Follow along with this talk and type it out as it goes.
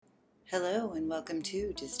Hello and welcome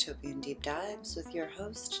to Dystopian Deep Dives with your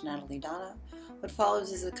host, Natalie Donna. What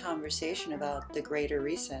follows is a conversation about the Greater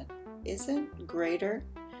Reset. Is it greater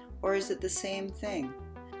or is it the same thing?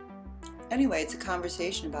 Anyway, it's a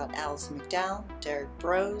conversation about Alison McDowell, Derek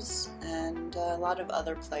Broze, and a lot of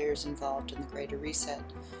other players involved in the Greater Reset.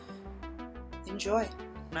 Enjoy.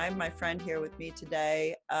 I have my friend here with me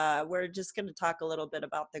today. We're just going to talk a little bit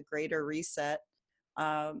about the Greater Reset.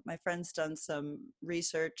 My friend's done some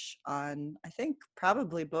research on, I think,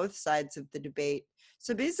 probably both sides of the debate.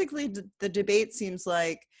 So basically, the debate seems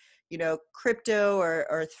like, crypto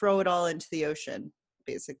or throw it all into the ocean,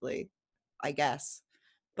 basically, I guess.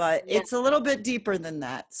 But Yeah, it's a little bit deeper than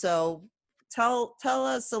that. So tell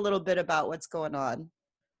us a little bit about what's going on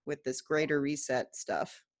with this Greater Reset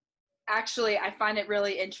stuff. actually, I find it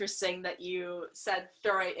really interesting that you said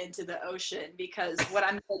throw it into the ocean because what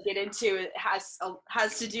I'm going to get into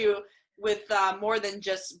has to do with more than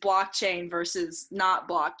just blockchain versus not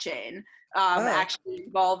blockchain. Oh. Actually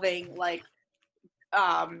involving like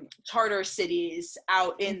charter cities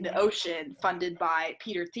out in the Mhm. ocean funded by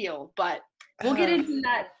Peter Thiel, but we'll get Oh. into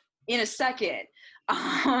that in a second.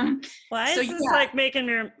 Why So is this yeah, like making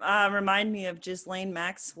me remind me of Ghislaine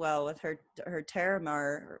Maxwell with her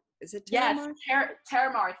Terramar? Is it yes, Terramar?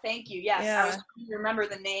 Terramar. Thank you. Yes, I was Yeah. trying to remember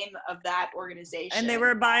the name of that And they organization.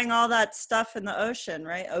 were buying all that stuff in the ocean,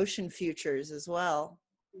 right? Ocean futures as well.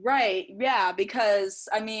 Right. Yeah. Because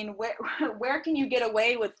I mean, where where can you get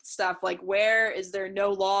away with stuff? Like, where is there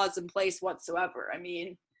no laws in place whatsoever? I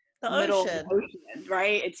mean, The middle of the ocean. ocean,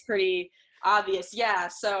 right? It's pretty obvious. Yeah.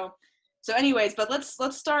 So anyways, but let's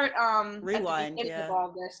start at the Rewind, beginning of yeah.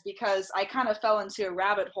 all this because I kind of fell into a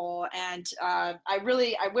rabbit hole, and I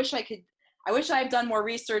wish I wish I had done more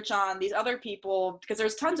research on these other people because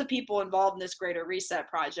there's tons of people involved in this Greater Reset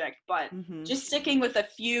project, but Mm-hmm. just sticking with a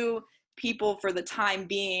few people for the time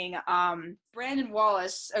being. Brandon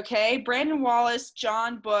Wallace, okay, Brandon Wallace,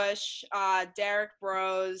 John Bush, Derek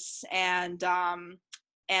Broze, and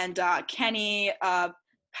Kenny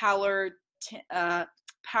Powler.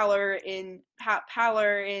 Powler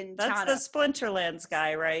in That's the Tana. Splinterlands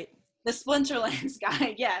guy, right? The Splinterlands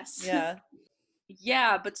guy, yes. Yeah.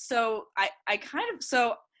 Yeah, but so I kind of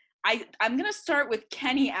so I'm gonna start with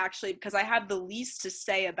Kenny actually because I have the least to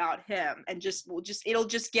say about him and it'll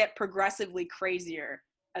just get progressively crazier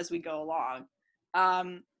as we go along.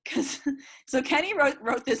 Because so Kenny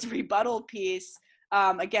wrote this rebuttal piece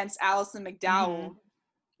against Alison Mm-hmm. McDowell,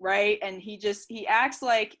 right? And he acts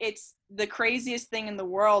like it's the craziest thing in the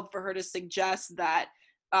world for her to suggest that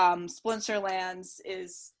Splinterlands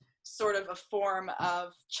is sort of a form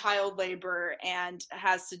of child labor and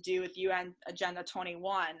has to do with UN Agenda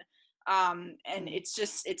 21. And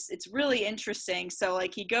it's really interesting. So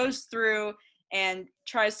like he goes through and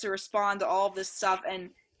tries to respond to all of this stuff. And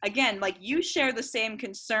again, like you share the same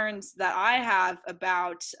concerns that I have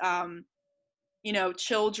about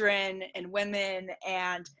children and women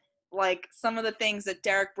and like some of the things that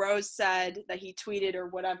Derek Broze said that he tweeted or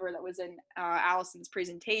whatever that was in Allison's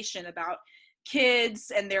presentation about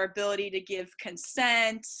kids and their ability to give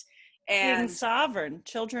consent Being and sovereign.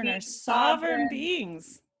 Children being are sovereign sovereign.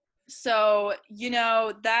 beings. So,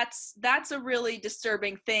 that's a really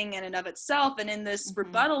disturbing thing in and of itself. And in this Mm-hmm.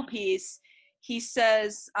 rebuttal piece, he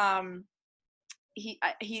says,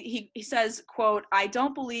 he says, quote, I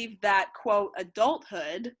don't believe that, quote,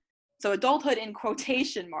 adulthood, so adulthood in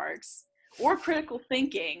quotation marks, or critical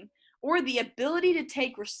thinking, or the ability to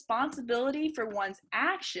take responsibility for one's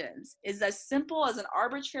actions is as simple as an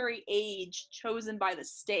arbitrary age chosen by the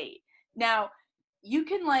state. Now, you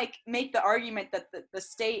can like make the argument that the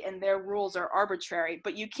state and their rules are arbitrary,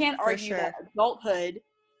 but you can't For argue that sure. adulthood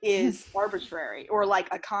is arbitrary or like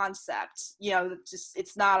a concept, just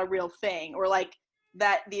it's not a real thing, or like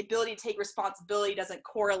that the ability to take responsibility doesn't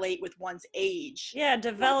correlate with one's age. Yeah,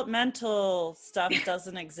 developmental stuff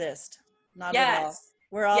doesn't exist. Not at all. Yes.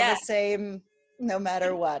 We're all the Yes. same no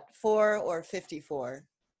matter what, 4 or 54.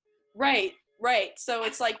 Right. So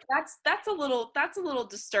it's like that's a little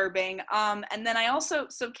disturbing. And then I also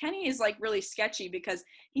so Kenny is like really sketchy because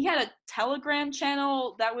he had a Telegram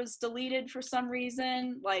channel that was deleted for some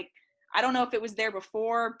reason. Like I don't know if it was there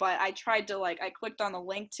before, but I tried to I clicked on the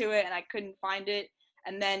link to it and I couldn't find it.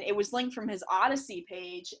 And then it was linked from his Odyssey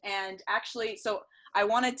page. And actually, so I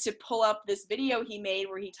wanted to pull up this video he made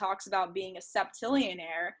where he talks about being a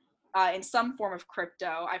septillionaire in some form of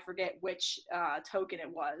crypto. I forget which token it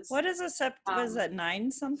was. What is a sept? Was that 9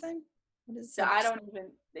 something? What is sept? I don't even.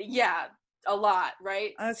 Yeah, a lot,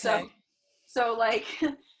 right? Okay. So like,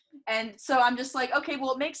 and so I'm just like, okay,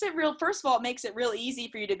 well, it makes it real. First of all, it makes it real easy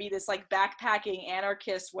for you to be this like backpacking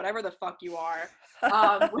anarchist, whatever the fuck you are.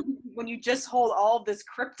 when you just hold all of this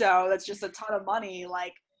crypto that's just a ton of money,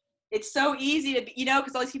 like it's so easy to be,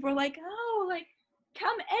 because all these people are like, oh, like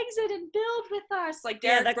come exit and build with us, like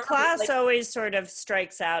Yeah, Derek the Rose, class like, always sort of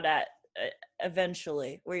strikes out at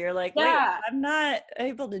eventually, where you're like, wait, yeah, I'm not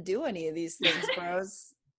able to do any of these things,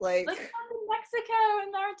 bros. let's Like, come to Mexico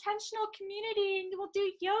in our intentional community and we'll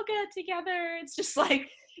do yoga together. It's just like,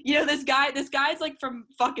 this guy's like from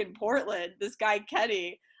fucking Portland, this guy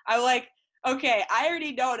Kenny. I'm like, okay, I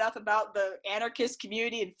already know enough about the anarchist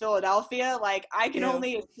community in Philadelphia. Like, I can ew.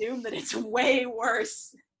 only assume that it's way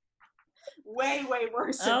worse, way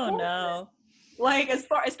worse in Oh Portland. no. Like,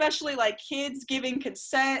 especially like kids giving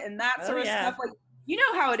consent and that Oh sort of yeah. stuff. Like, you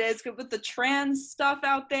know how it is with the trans stuff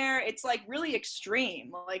out there. It's like really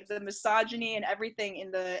extreme. Like the misogyny and everything in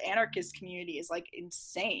the anarchist community is like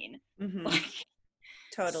insane. Mm-hmm. Like,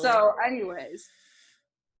 Totally. so anyways,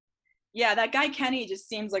 yeah, that guy Kenny just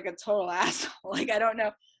seems like a total asshole. Like, I don't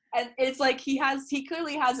know. And it's like he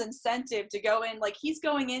clearly has incentive to go in, like he's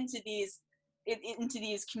going into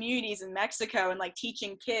these communities in Mexico and like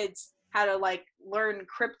teaching kids how to like learn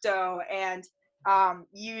crypto and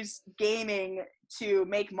use gaming to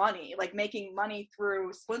make money, like making money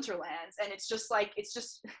through Splinterlands. And it's just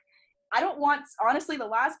I don't want, honestly, the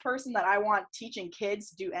last person that I want teaching kids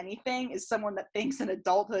to do anything is someone that thinks an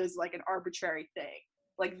adulthood is like an arbitrary thing.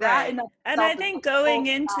 Like that Right. in And I itself is think like a going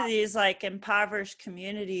whole, into these like impoverished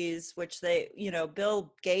communities, which they,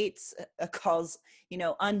 Bill Gates calls,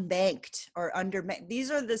 unbanked or underbanked,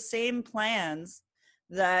 these are the same plans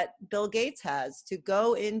that Bill Gates has to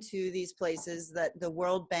go into these places that the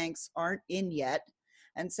world banks aren't in yet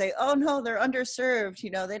and say, oh no, they're underserved,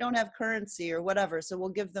 they don't have currency or whatever. So we'll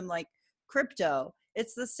give them like crypto.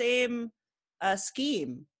 It's the same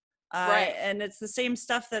scheme. right. And it's the same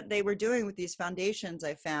stuff that they were doing with these foundations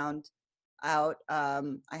I found out.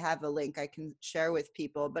 I have a link I can share with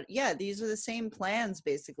people. But yeah, these are the same plans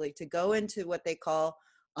basically to go into what they call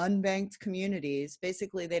unbanked communities.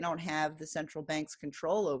 Basically, they don't have the central bank's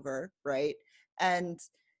control over, right? And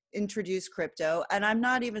introduce crypto. And I'm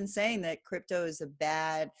not even saying that crypto is a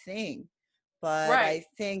bad thing, but Right. I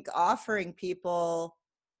think offering people,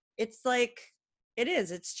 it's like,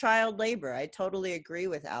 it's child labor. I totally agree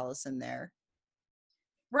with Allison there.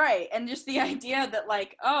 Right. And just the idea that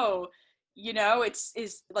like, oh, it's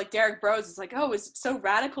is like Derek Bros is like, oh, is it so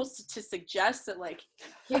radical to suggest that like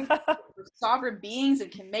kids are sovereign beings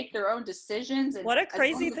and can make their own decisions, and What a as long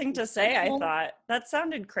crazy as it's thing to say, I consensual? thought. That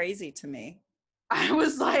sounded crazy to me. I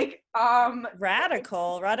was like,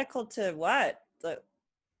 Radical to what?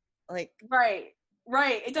 Like, right.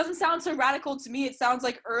 Right. It doesn't sound so radical to me. It sounds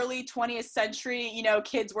like early 20th century,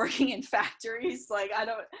 kids working in factories. Like,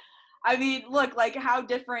 I mean, look, like how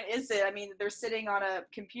different is it? I mean, they're sitting on a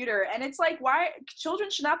computer and it's like, why children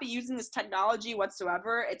should not be using this technology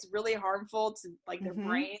whatsoever. It's really harmful to like their mm-hmm.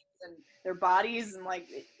 brains and their bodies. And like,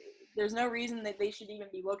 there's no reason that they should even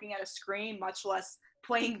be looking at a screen, much less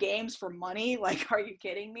playing games for money. Like, are you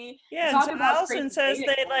kidding me? Yeah, and Talk so about Allison crazy says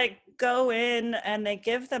data they collection. like go in and they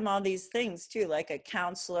give them all these things too, like a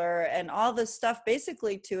counselor and all this stuff,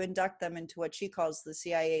 basically to induct them into what she calls the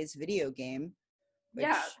CIA's video game,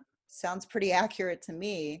 Yeah, which sounds pretty accurate to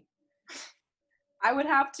me. I would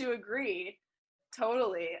have to agree.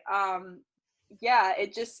 Totally. Yeah,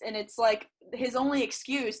 and it's like his only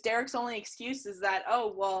excuse, Derek's only excuse is that,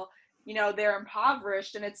 oh, well, they're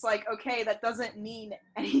impoverished. And it's like, okay, that doesn't mean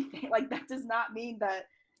anything. Like, that does not mean that,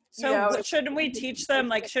 So shouldn't we teach them,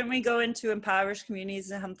 like, shouldn't we go into impoverished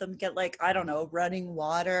communities and help them get, like, I don't know, running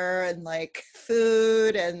water and like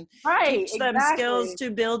food, and right, teach them skills exactly.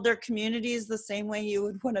 to build their communities the same way you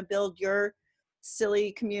would want to build your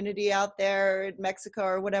silly community out there in Mexico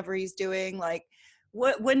or whatever he's doing? Like,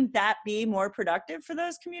 wouldn't that be more productive for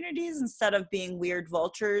those communities instead of being weird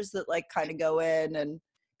vultures that like kind of go in? And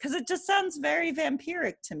because it just sounds very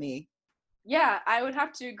vampiric to me. Yeah, I would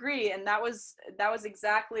have to agree. And that was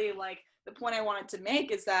exactly like the point I wanted to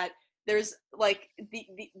make, is that there's like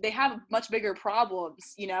they have much bigger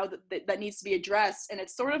problems, that needs to be addressed. And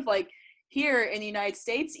it's sort of like here in the United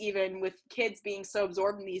States, even with kids being so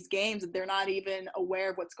absorbed in these games that they're not even aware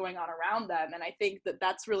of what's going on around them. And I think that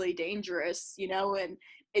that's really dangerous, and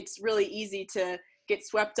it's really easy to get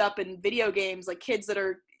swept up in video games, like kids that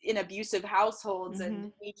are in abusive households and Mm-hmm.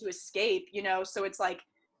 need to escape, so it's like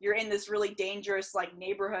you're in this really dangerous like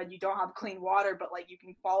neighborhood, you don't have clean water, but like you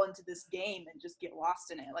can fall into this game and just get lost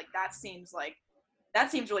in it. Like that seems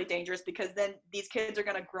really dangerous, because then these kids are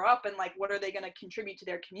going to grow up and like, what are they going to contribute to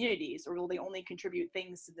their communities, or will they only contribute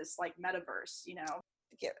things to this like metaverse?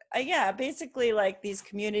 yeah, basically like these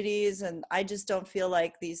communities, and I just don't feel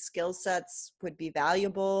like these skill sets would be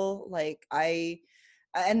valuable.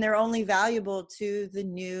 And they're only valuable to the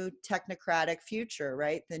new technocratic future,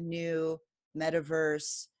 right? The new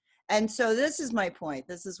metaverse. And so this is my point.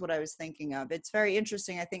 This is what I was thinking of. It's very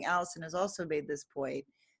interesting. I think Allison has also made this point,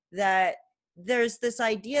 that there's this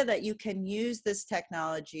idea that you can use this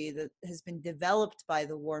technology that has been developed by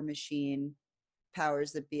the war machine,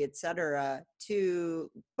 powers that be, et cetera,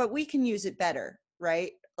 but we can use it better,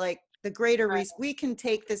 right? Like the greater reason, we can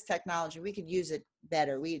take this technology, we could use it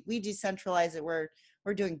better. We decentralize it. We're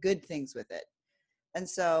doing good things with it. And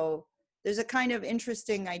so there's a kind of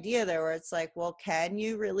interesting idea there where it's like, well, can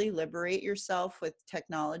you really liberate yourself with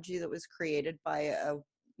technology that was created by a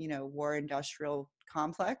war industrial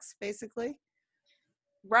complex, basically?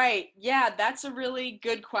 Right. Yeah, that's a really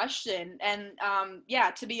good question. And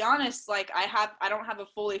yeah, to be honest, like I don't have a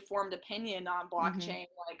fully formed opinion on blockchain.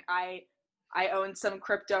 Like I own some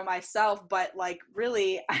crypto myself, but like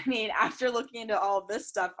really, I mean, after looking into all of this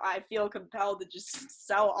stuff, I feel compelled to just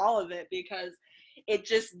sell all of it because it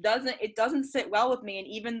doesn't sit well with me. And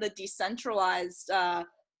even the decentralized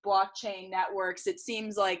blockchain networks, it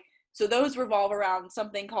seems like, so those revolve around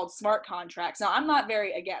something called smart contracts. Now, I'm not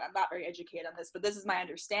very educated on this, but this is my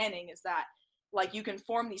understanding, is that like you can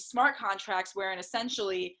form these smart contracts wherein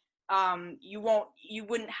essentially you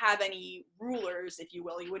wouldn't have any rulers, if you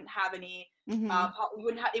will. You wouldn't have any,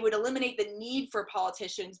 it would eliminate the need for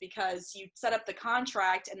politicians because you set up the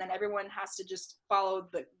contract and then everyone has to just follow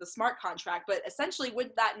the smart contract. But essentially,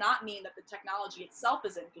 would that not mean that the technology itself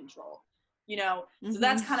is in control? So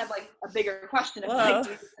that's kind of like a bigger question of like,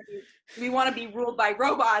 do we want to be ruled by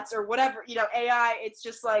robots or whatever, AI? It's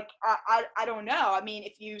just like, I don't know. I mean,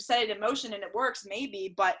 if you set it in motion and it works,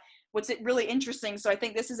 maybe, but what's it really interesting. So I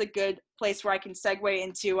think this is a good place where I can segue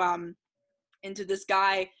into this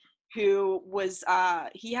guy who was,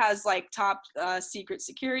 he has like top secret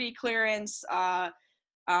security clearance.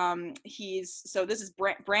 This is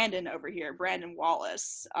Brandon over here, Brandon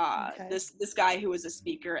Wallace, Okay. this guy who was a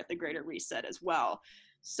speaker at the Greater Reset as well.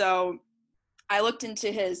 So I looked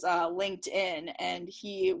into his LinkedIn, and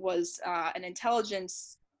he was in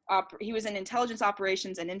intelligence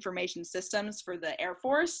operations and information systems for the Air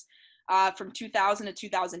Force from 2000 to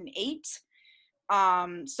 2008.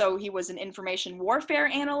 So he was an information warfare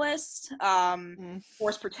analyst,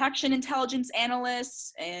 force protection intelligence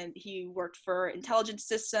analyst, and he worked for intelligence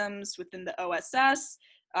systems within the OSS,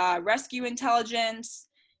 rescue intelligence.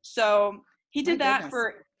 So he did that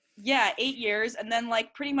for 8 years. And then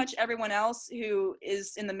like pretty much everyone else who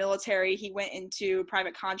is in the military, he went into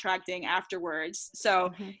private contracting afterwards.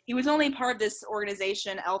 So he was only part of this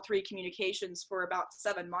organization, L3 Communications, for about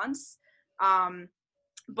 7 months.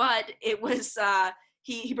 But it was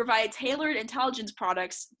he provided tailored intelligence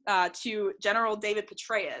products to General David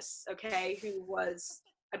Petraeus, okay, who was,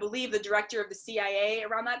 I believe, the director of the CIA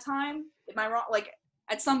around that time. Am I wrong? Like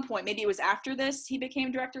at some point, maybe it was after this, he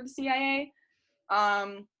became director of the CIA.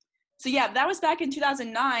 So yeah, that was back in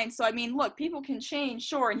 2009. So I mean, look, people can change,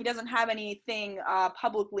 sure, and he doesn't have anything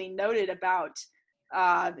publicly noted about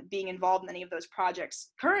being involved in any of those projects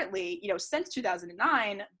currently, since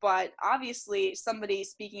 2009, but obviously somebody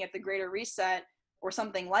speaking at the Greater Reset or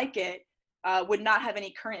something like it would not have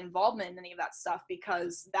any current involvement in any of that stuff,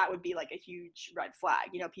 because that would be like a huge red flag.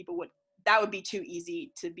 That would be too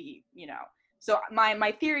easy to be, So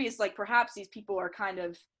my theory is like perhaps these people are kind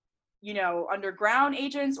of, underground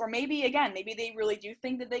agents, or maybe they really do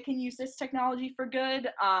think that they can use this technology for good.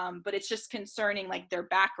 But it's just concerning like their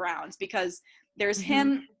backgrounds, because there's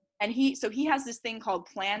him, and he has this thing called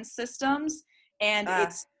Plan Systems, and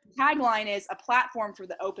its tagline is a platform for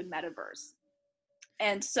the open metaverse.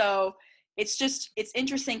 And so it's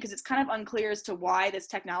interesting because it's kind of unclear as to why this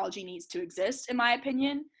technology needs to exist, in my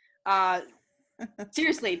opinion.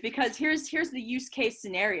 Seriously, because here's the use case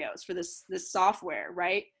scenarios for this software,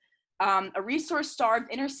 right? A resource-starved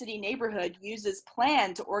inner-city neighborhood uses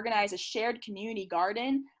Plan to organize a shared community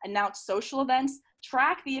garden, announce social events,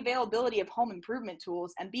 track the availability of home improvement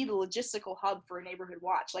tools, and be the logistical hub for a neighborhood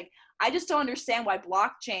watch. Like, I just don't understand why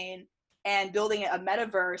blockchain and building a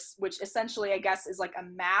metaverse, which essentially I guess is like a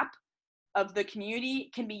map of the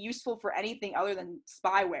community, can be useful for anything other than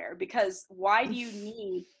spyware. Because why do you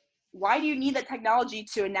need that technology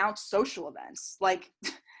to announce social events? Like,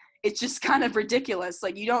 it's just kind of ridiculous.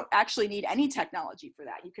 Like, you don't actually need any technology for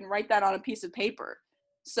that. You can write that on a piece of paper.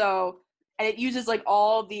 So, and it uses like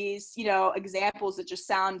all these, examples that just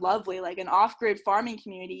sound lovely. Like an off-grid farming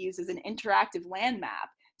community uses an interactive land map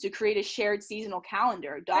to create a shared seasonal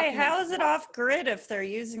calendar. Hey, how is it off-grid if they're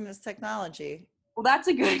using this technology? Well, that's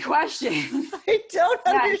a good question. I don't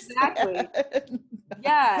Yeah, understand. exactly.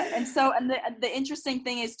 Yeah, and so the interesting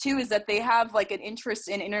thing is too is that they have like an interest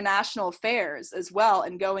in international affairs as well,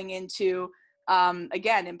 and going into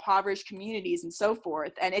again impoverished communities and so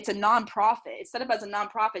forth. And it's a nonprofit. It's set up as a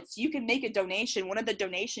nonprofit, so you can make a donation. One of the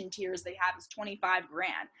donation tiers they have is 25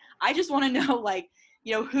 grand. I just want to know, like,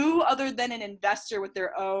 who other than an investor with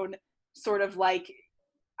their own sort of like,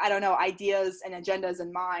 I don't know, ideas and agendas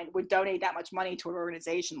in mind would donate that much money to an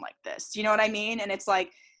organization like this. You know what I mean? And it's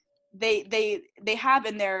like they have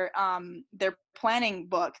in their planning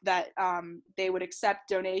book that they would accept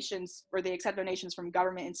donations, or they accept donations from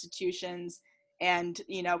government institutions and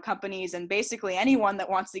companies and basically anyone that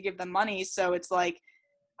wants to give them money. So it's like,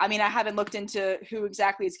 I mean, I haven't looked into who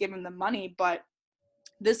exactly is giving them money, but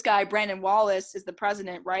this guy Brandon Wallace is the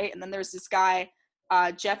president, right? And then there's this guy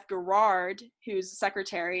Jeff Garrard, who's the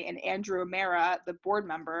secretary, and Andrew O'Mara, the board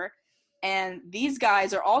member. And these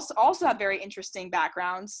guys are also have very interesting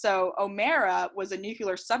backgrounds. So O'Mara was a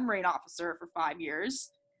nuclear submarine officer for 5 years,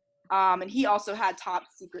 and he also had top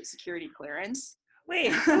secret security clearance.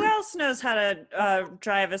 Wait, who else knows how to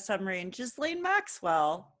drive a submarine? Ghislaine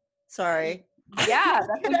Maxwell. Sorry. Yeah,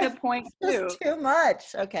 that's a good point too. Just too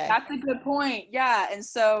much. Okay. That's a good point. Yeah,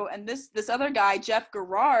 and this other guy, Jeff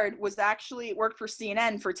Garrard, was actually worked for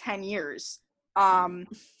CNN for 10 years,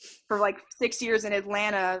 for like 6 years in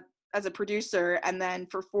Atlanta as a producer, and then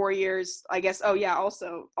for 4 years, I guess. Oh yeah,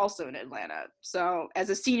 also in Atlanta. So as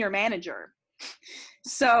a senior manager.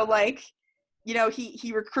 So like,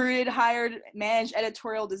 he recruited, hired, managed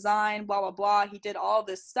editorial design, blah blah blah. He did all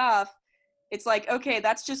this stuff. It's like, okay,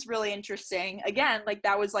 that's just really interesting. Again, like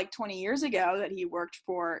that was like 20 years ago that he worked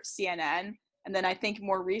for CNN. And then I think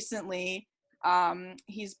more recently,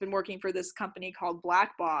 he's been working for this company called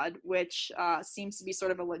Blackbaud, which seems to be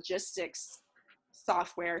sort of a logistics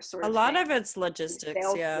software sort of A lot thing. of it's logistics,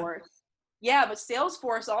 yeah. Yeah, but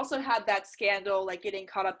Salesforce also had that scandal, like getting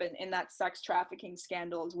caught up in that sex trafficking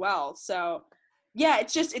scandal as well. So yeah,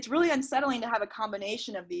 it's really unsettling to have a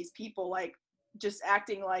combination of these people, like, just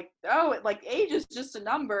acting like, oh, like age is just a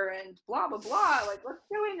number and blah blah blah, like let's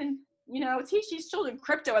go in and teach these children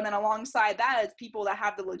crypto, and then alongside that is people that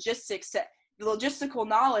have the logistical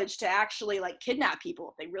knowledge to actually like kidnap people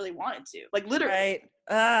if they really wanted to, like literally,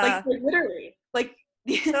 right. like literally, like.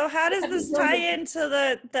 So how does this tie into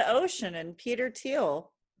the ocean and Peter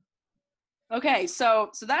Thiel? Okay, so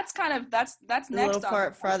that's kind of that's next. A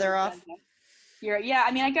little farther off. Here. Yeah,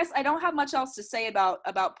 I mean, I guess I don't have much else to say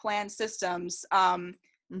about planned systems.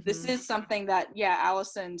 This is something that, yeah,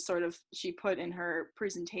 Allison she put in her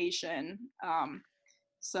presentation.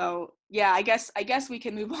 So yeah, I guess we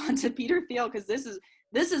can move on to Peter Thiel, because this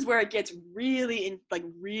is where it gets really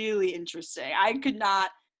really interesting. I could not.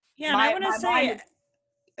 Yeah, and I want to say.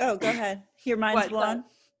 Oh, go ahead. Your mind's blown.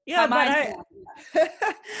 Yeah, but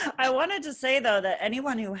I wanted to say, though, that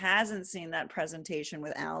anyone who hasn't seen that presentation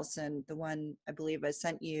with Allison, the one I believe I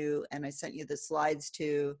sent you, and I sent you the slides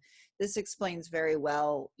to, this explains very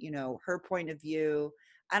well, her point of view.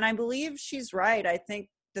 And I believe she's right. I think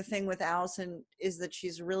the thing with Allison is that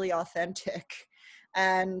she's really authentic,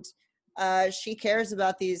 and she cares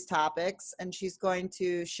about these topics, and she's going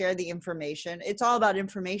to share the information. It's all about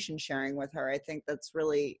information sharing with her. I think that's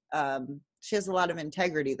really, she has a lot of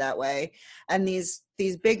integrity that way. And these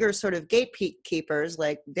bigger sort of gatekeepers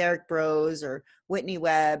like Derek Bros or Whitney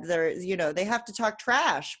Webb, they have to talk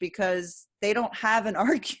trash because they don't have an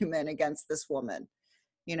argument against this woman,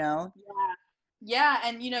 Yeah,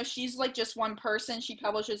 and she's like just one person. She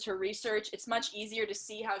publishes her research. It's much easier to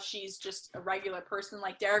see how she's just a regular person.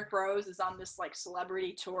 Like Derek Bros is on this like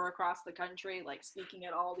celebrity tour across the country, like speaking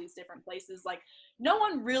at all these different places. Like no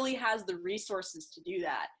one really has the resources to do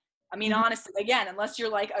that. I mean, honestly, again, unless you're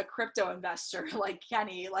like a crypto investor like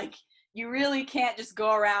Kenny, like you really can't just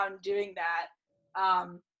go around doing that.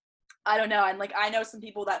 I don't know. And like, I know some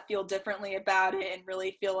people that feel differently about it and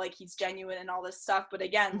really feel like he's genuine and all this stuff. But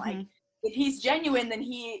again, like if he's genuine, then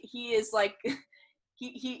he is like,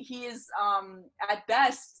 he is at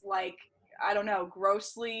best, like, I don't know,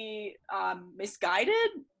 grossly misguided,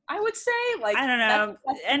 I would say. Like, I don't know.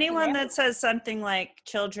 Anyone that says something like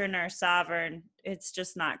children are sovereign, it's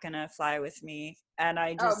just not going to fly with me. And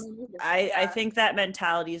I think that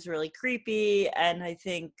mentality is really creepy. And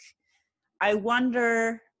I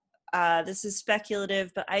wonder, this is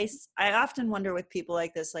speculative, but I often wonder with people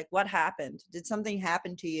like this, like what happened? Did something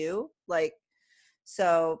happen to you? Like,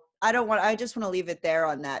 so I just want to leave it there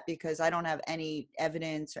on that, because I don't have any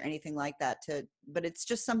evidence or anything like that but it's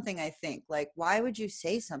just something I think, like, why would you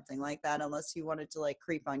say something like that unless you wanted to like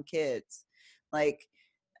creep on kids? Like,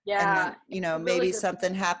 yeah, and then, maybe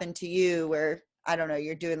something happened to you where, I don't know,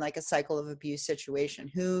 you're doing like a cycle of abuse situation.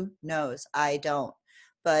 Who knows? I don't.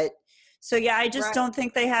 But so yeah, I just Right. don't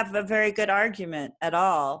think they have a very good argument at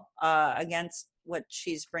all against what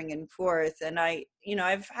she's bringing forth. And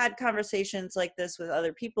I've had conversations like this with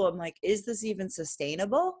other people. I'm like, is this even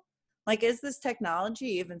sustainable? Like, is this technology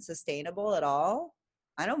even sustainable at all?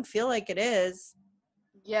 I don't feel like it is.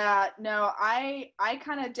 Yeah, no, I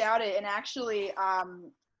kind of doubt it. And actually,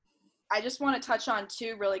 I just want to touch on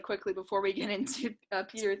two really quickly before we get into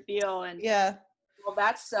Peter Thiel and Yeah. all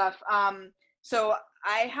that stuff. So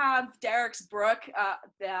I have Derek's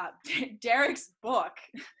Derek's book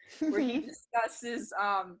where he discusses.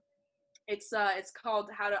 It's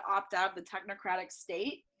called How to Opt Out of the Technocratic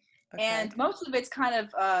State, Okay. and most of it's kind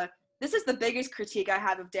of. This is the biggest critique I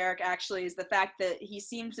have of Derek, actually, is the fact that he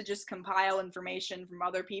seems to just compile information from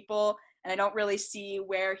other people, and I don't really see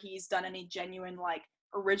where he's done any genuine, like,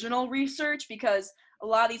 original research, because a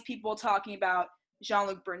lot of these people talking about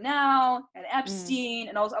Jean-Luc Brunel and Epstein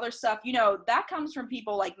and all this other stuff, that comes from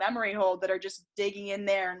people like Memory Hold that are just digging in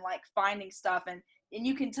there and, like, finding stuff, and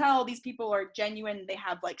you can tell these people are genuine. They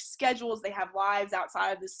have, like, schedules, they have lives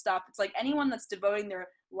outside of this stuff. It's like anyone that's devoting their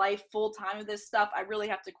life full time to this stuff, I really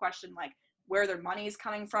have to question, like, where their money is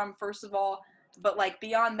coming from, first of all. But, like,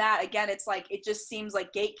 beyond that, again, it's like, it just seems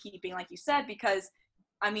like gatekeeping, like you said, because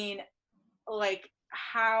I mean, like,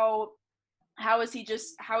 how is he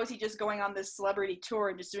just going on this celebrity tour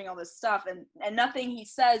and just doing all this stuff, and nothing he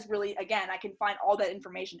says really, again, I can find all that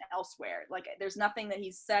information elsewhere. Like, there's nothing that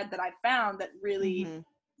he's said that I found that really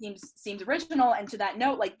seems original. And to that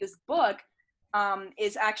note, like, this book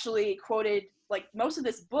is actually quoted, like, most of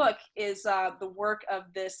this book is the work of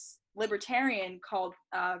this libertarian called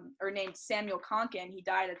or named Samuel Konkin. He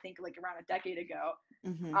died, I think, like, around a decade ago.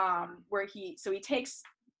 Where he takes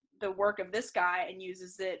the work of this guy and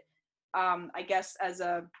uses it, I guess, as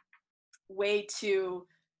a way to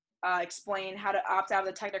explain how to opt out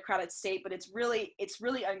of the technocratic state. But it's really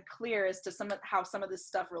unclear as to how some of this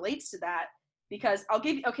stuff relates to that. Because I'll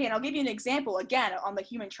give you an example again on the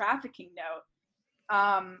human trafficking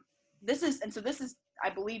note. This is, I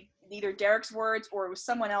believe, either Derek's words or it was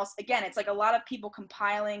someone else. Again, it's like a lot of people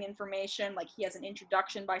compiling information. Like, he has an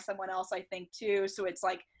introduction by someone else, I think, too. So it's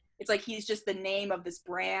like he's just the name of this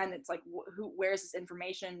brand. It's like, where's this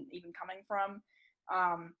information even coming from?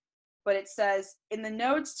 But it says, in the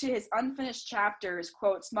notes to his unfinished chapters,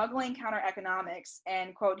 quote, Smuggling Counter-Economics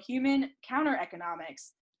and, quote, Human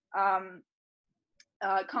Counter-Economics,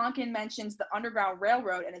 Konkin mentions the Underground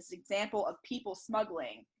Railroad and its example of people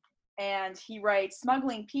smuggling. And he writes,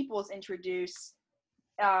 smuggling people is introduced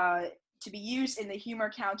to be used in the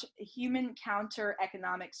Human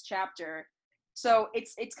Counter-Economics chapter. So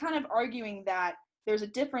it's kind of arguing that there's a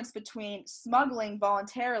difference between smuggling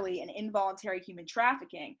voluntarily and involuntary human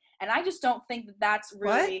trafficking. And I just don't think that that's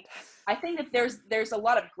really, I think that there's a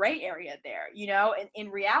lot of gray area there, in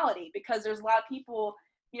reality, because there's a lot of people,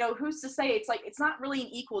 who's to say, it's like, it's not really an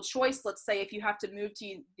equal choice. Let's say if you have to move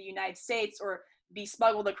to the United States or be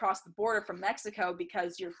smuggled across the border from Mexico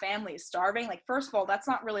because your family is starving. Like, first of all, that's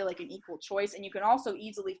not really like an equal choice. And you can also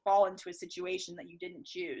easily fall into a situation that you didn't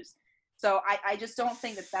choose. So I just don't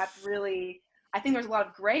think that that's really, I think there's a lot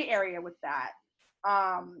of gray area with that.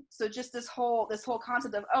 So just this whole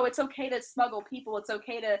concept of, it's okay to smuggle people. It's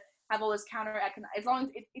okay to have all this counter-economic, as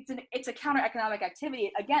long as it's a counter-economic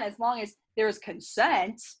activity. Again, as long as there's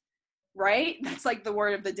consent, right? That's like the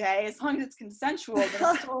word of the day. As long as it's consensual, then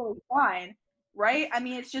it's totally fine. Right? I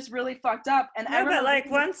mean, it's just really fucked up. And no, but like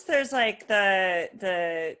once there's like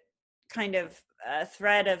the kind of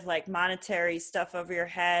threat of like monetary stuff over your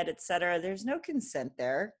head, etc., there's no consent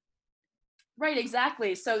there. Right,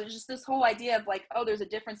 exactly. So there's just this whole idea of like, there's a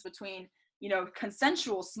difference between,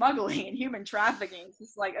 consensual smuggling and human trafficking. It's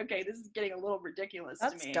just like, okay, this is getting a little ridiculous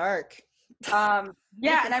to me. That's dark.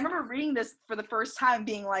 Yeah, and I remember reading this for the first time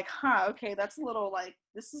being like, okay, that's a little like,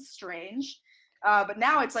 this is strange. But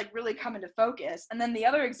now it's like really come into focus. And then the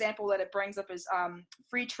other example that it brings up is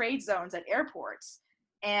free trade zones at airports.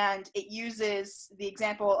 And it uses the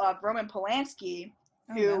example of Roman Polanski,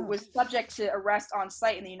 who was subject to arrest on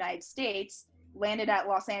site in the United States, landed at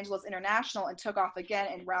Los Angeles International and took off again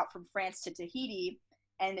en route from France to Tahiti.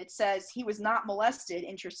 And it says he was not molested,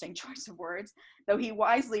 interesting choice of words, though he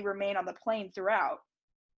wisely remained on the plane throughout.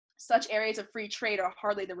 Such areas of free trade are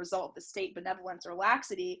hardly the result of the state benevolence or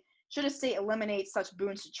laxity. Should a state eliminate such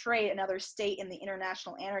boons to trade, another state in the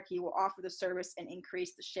international anarchy will offer the service and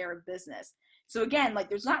increase the share of business. So again, like,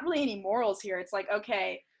 there's not really any morals here. It's like,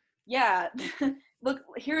 okay, yeah, look,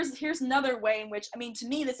 here's another way in which, I mean, to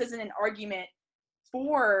me, this isn't an argument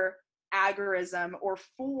for agorism or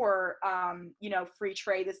for free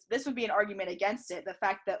trade. This would be an argument against it. The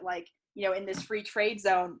fact that like, in this free trade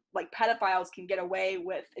zone, like pedophiles can get away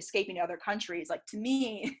with escaping to other countries. Like, to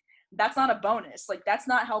me, that's not a bonus. Like, that's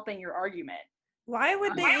not helping your argument. Why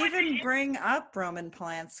would they even bring up Roman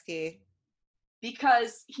Polanski?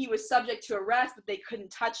 Because he was subject to arrest, but they couldn't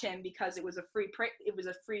touch him because it was a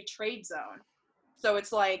free trade zone. So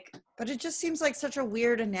it's like, but it just seems like such a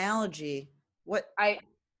weird analogy.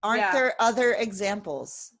 Aren't there other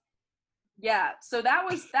examples? Yeah. So that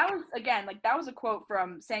was again, like, that was a quote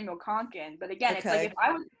from Samuel Konkin. But again, It's like,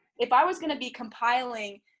 if I was going to be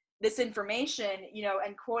compiling this information,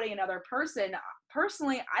 and quoting another person,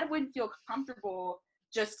 personally, I wouldn't feel comfortable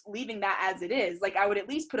just leaving that as it is. Like, I would at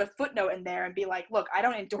least put a footnote in there and be like, look, I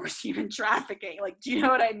don't endorse human trafficking. Like, do you know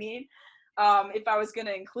what I mean? If I was going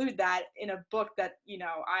to include that in a book that,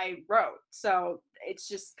 I wrote. So it's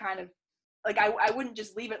just kind of like, I wouldn't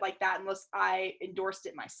just leave it like that unless I endorsed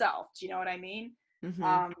it myself. Do you know what I mean?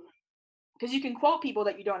 Mm-hmm. Because you can quote people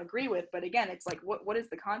that you don't agree with, but again, it's like, what is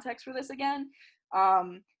the context for this again?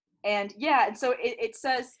 And so it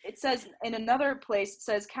says in another place, it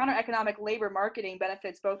says counter-economic labor marketing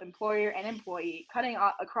benefits both employer and employee, cutting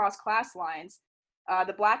across class lines.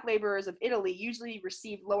 The black laborers of Italy usually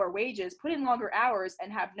receive lower wages, put in longer hours,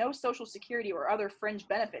 and have no social security or other fringe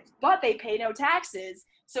benefits, but they pay no taxes.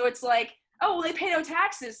 So it's like, oh, well, they pay no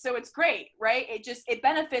taxes, so it's great, right? It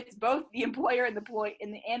benefits both the employer and the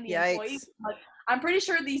employee. Like, I'm pretty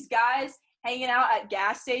sure these guys hanging out at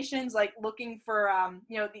gas stations, like looking for,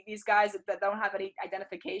 these guys that don't have any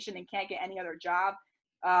identification and can't get any other job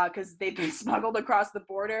because they've been smuggled across the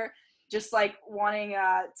border, just like wanting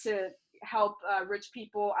to help rich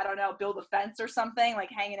people, I don't know, build a fence or something, like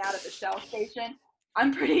hanging out at the Shell station.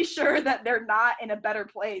 I'm pretty sure that they're not in a better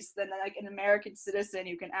place than like an American citizen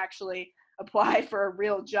who can actually apply for a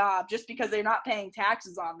real job just because they're not paying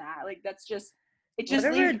taxes on that. Like, that's just, it just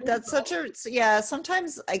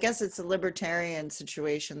sometimes I guess it's a libertarian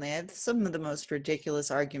situation. They have some of the most ridiculous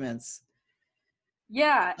arguments.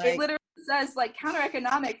 Yeah, it literally says, like,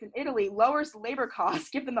 counter-economics in Italy lowers labor costs,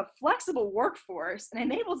 give them a flexible workforce, and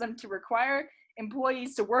enables them to require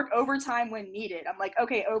employees to work overtime when needed. I'm like,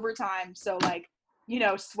 okay, overtime, so like,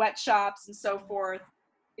 sweatshops and so forth.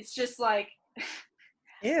 It's just like,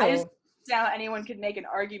 ew. I just doubt anyone could make an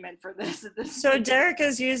argument for this. So Derek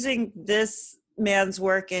is using this man's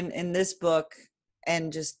work in this book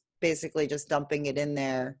and just basically just dumping it in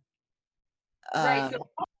there. Right. So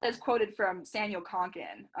it's quoted from Samuel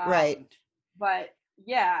Konkin. Right. But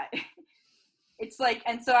yeah, it's like,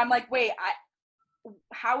 and so I'm like, wait,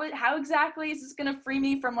 how exactly is this going to free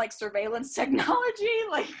me from like surveillance technology?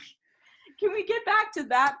 Like, can we get back to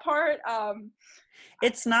that part?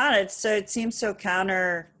 It's not. It seems so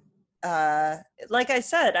counter. Like I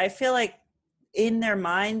said, I feel like in their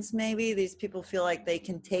minds, maybe these people feel like they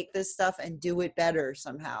can take this stuff and do it better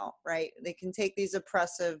somehow, right? They can take these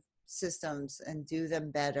oppressive systems and do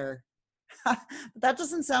them better. But that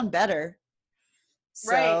doesn't sound better.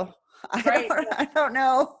 So right. I don't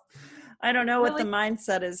know. I don't know what the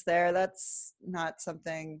mindset is there. That's not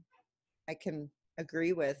something I can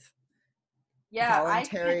agree with. Yeah,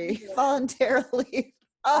 voluntarily.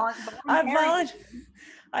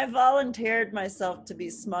 I volunteered myself to be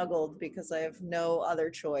smuggled because I have no other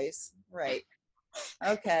choice. Right.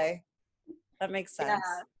 Okay. That makes sense.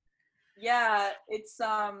 Yeah. It's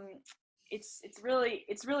really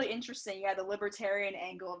interesting. Yeah, the libertarian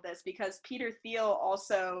angle of this, because Peter Thiel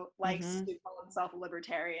also likes to call himself a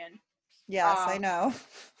libertarian. Yes, I know.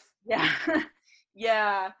 Yeah.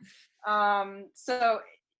 Yeah. So,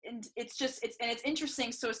 and it's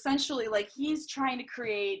interesting. So essentially, like, he's trying to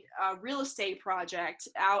create a real estate project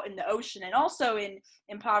out in the ocean, and also in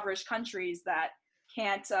impoverished countries that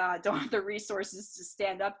don't have the resources to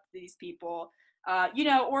stand up to these people,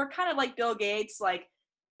 or kind of like Bill Gates, like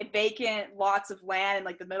vacant lots of land in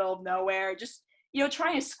like the middle of nowhere, just,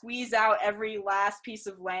 trying to squeeze out every last piece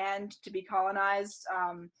of land to be colonized.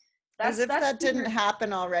 As if that didn't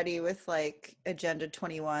happen already with like Agenda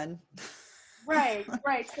 21. Right.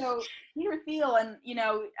 So Peter Thiel, and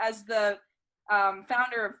as the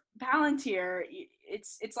founder of Palantir,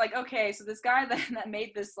 it's like, okay, so this guy that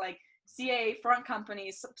made this like CIA front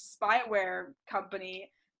company, spyware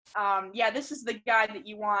company, this is the guy that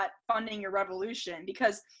you want funding your revolution,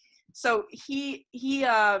 because so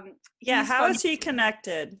how is he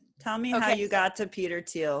connected? Tell me how you got to Peter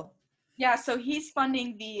Thiel. Yeah, so he's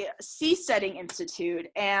funding the Seasteading Institute,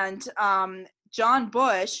 and John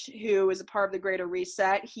Bush, who is a part of the Greater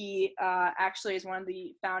Reset, he actually is one of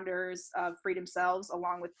the founders of Freedom Cells,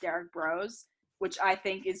 along with Derek Broze, which I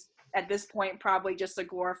think is at this point probably just a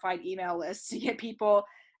glorified email list to get people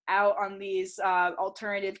out on these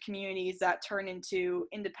alternative communities that turn into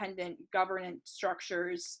independent governance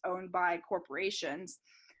structures owned by corporations.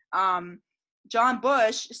 John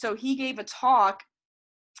Bush, so he gave a talk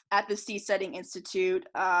at the Seasteading Institute,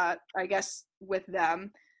 I guess with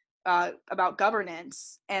them, about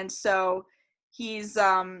governance. And so he's,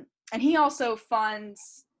 and he also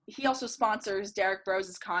sponsors Derek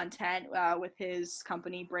Broze's content with his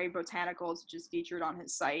company Brave Botanicals, which is featured on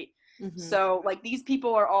his site. Mm-hmm. So like these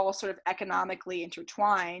people are all sort of economically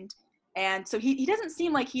intertwined. And so he doesn't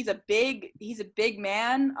seem like he's a big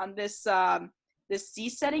man on this this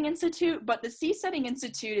Seasteading Institute, but the Seasteading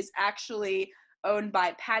Institute is actually owned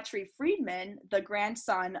by Patry Friedman, the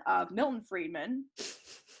grandson of Milton Friedman.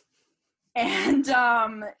 And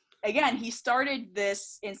again, he started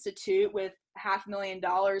this institute with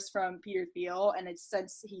 $500,000 from Peter Thiel, and it's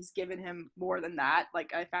since he's given him more than that.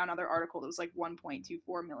 Like I found another article that was like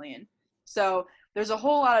 1.24 million. So there's a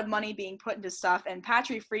whole lot of money being put into stuff, and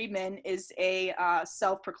Patry Friedman is a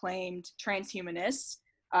self-proclaimed transhumanist.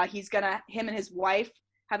 Him and his wife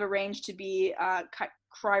have arranged to be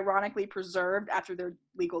cryogenically preserved after their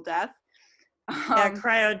legal death.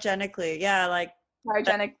 Cryogenically. Yeah, like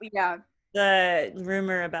cryogenically, yeah. The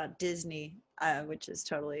rumor about Disney, which is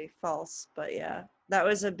totally false, but yeah, that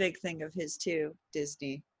was a big thing of his too.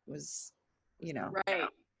 Disney was,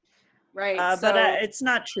 right. But it's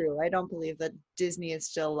not true. I don't believe that Disney is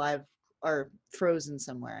still alive or frozen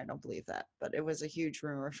somewhere. I don't believe that, but it was a huge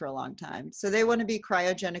rumor for a long time. So they want to be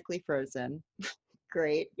cryogenically frozen.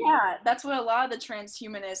 Great. Yeah, that's what a lot of the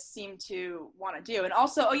transhumanists seem to want to do. And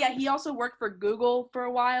also, he also worked for Google for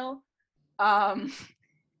a while.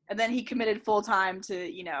 And then he committed full time to,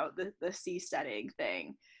 the seasteading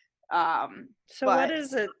thing. What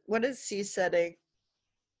is it? What is seasteading?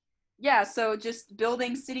 Yeah, so just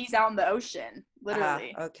building cities out in the ocean,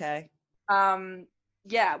 literally. Okay.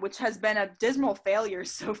 Yeah, which has been a dismal failure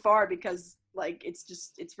so far because, like,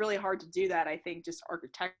 it's really hard to do that, I think, just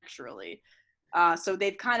architecturally. So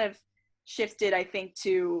they've kind of shifted, I think,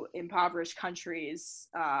 to impoverished countries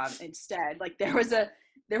instead. Like there was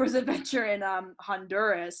a venture in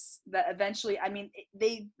Honduras that eventually,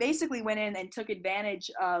 they basically went in and took advantage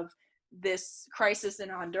of this crisis in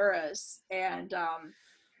Honduras, and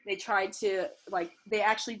they tried to, they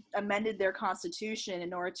actually amended their constitution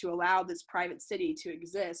in order to allow this private city to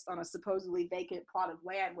exist on a supposedly vacant plot of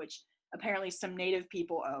land, which apparently some native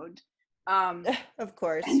people owned. Of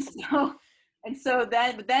course. And so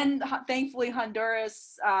then thankfully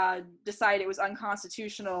Honduras decided it was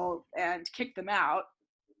unconstitutional and kicked them out.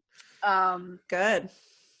 Good.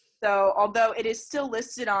 So although it is still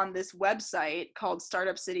listed on this website called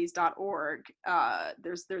startupcities.org,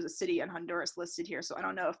 there's a city in Honduras listed here. So I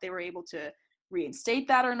don't know if they were able to reinstate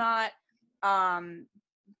that or not.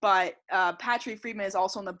 But Patry Friedman is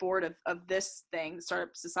also on the board of this thing,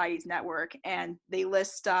 Startup Societies Network, and they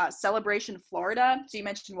list Celebration Florida. So you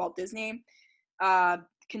mentioned Walt Disney.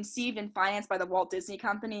 Conceived and financed by the Walt Disney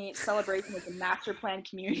Company, Celebration is a master plan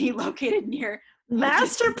community located near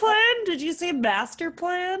Master plan? Did you say master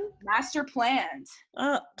plan? Master planned.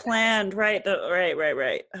 Planned, right.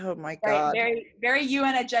 Right. Oh my God. Right. Very, very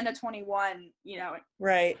UN Agenda 21,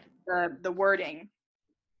 Right. The wording.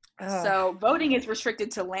 Oh. So voting is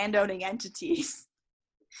restricted to landowning entities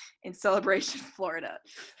in Celebration, Florida.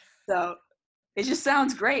 So it just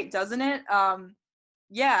sounds great, doesn't it?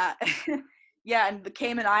 Yeah. Yeah, and the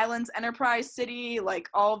Cayman Islands Enterprise City, like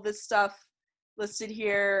all of this stuff listed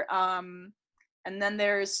here. And then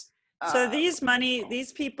there's so these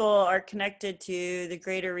people are connected to the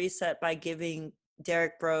Greater Reset by giving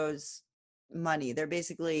Derek Broze money. They're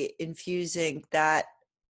basically infusing that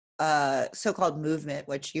so-called movement,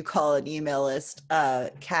 which you call an email list,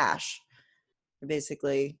 cash.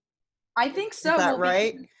 Basically, I think so. Is that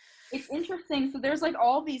right? It's interesting. So there's like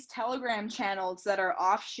all these Telegram channels that are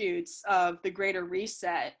offshoots of the Greater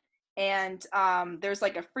Reset. And there's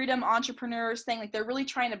like a freedom entrepreneurs thing. Like they're really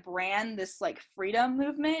trying to brand this like freedom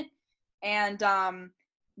movement. And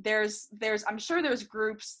there's I'm sure there's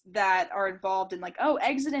groups that are involved in like,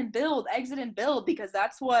 exit and build, because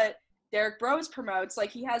that's what Derek Broze promotes.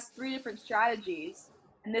 Like he has 3 different strategies.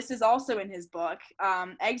 And this is also in his book.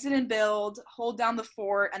 Exit and build, hold down the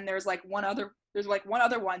fort, and there's one other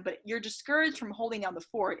one, but you're discouraged from holding down the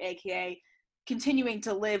fort, aka continuing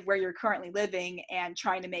to live where you're currently living and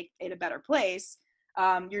trying to make it a better place.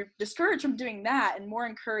 You're discouraged from doing that and more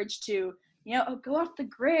encouraged to, go off the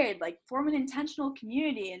grid, like form an intentional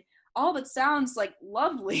community, and all of it sounds like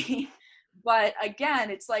lovely, But again,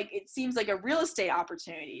 it's like, it seems like a real estate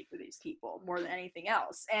opportunity for these people more than anything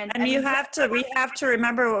else. And we have to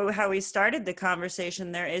remember how we started the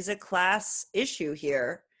conversation. There is a class issue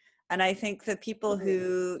here. And I think the people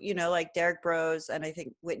who, like Derek Bros and I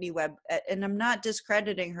think Whitney Webb, and I'm not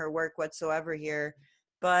discrediting her work whatsoever here,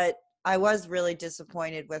 but I was really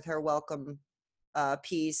disappointed with her welcome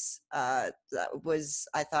piece. That was,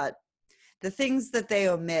 I thought, the things that they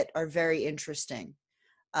omit are very interesting.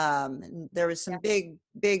 There was some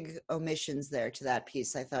big omissions there to that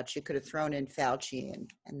piece. I thought she could have thrown in Fauci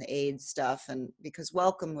and the AIDS stuff, and because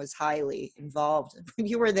Welcome was highly involved.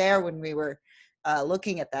 You were there when we were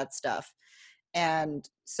looking at that stuff. And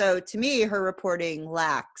so to me, her reporting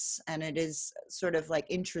lacks, and it is sort of like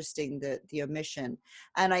interesting, the omission.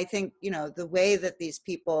 And I think, the way that these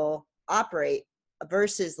people operate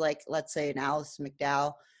versus like, let's say an Alice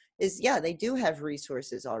McDowell, is they do have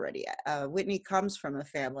resources already. Whitney comes from a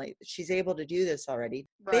family. She's able to do this already.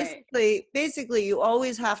 Right. Basically, you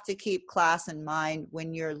always have to keep class in mind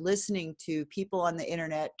when you're listening to people on the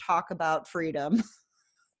internet talk about freedom.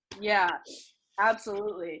 Yeah,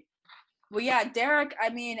 absolutely. Well, yeah, Derek, I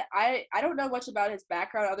mean, I don't know much about his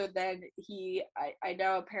background other than I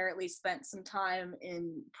know apparently spent some time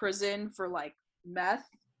in prison for like meth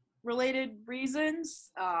related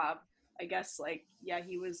reasons. I guess like,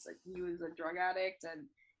 he was a drug addict, and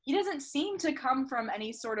he doesn't seem to come from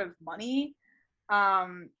any sort of money.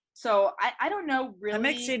 So I don't know really. That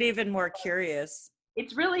makes it even more curious.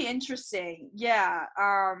 It's really interesting. Yeah.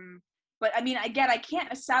 But I mean, again, I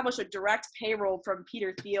can't establish a direct payroll from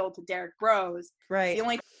Peter Thiel to Derek Bros. Right. The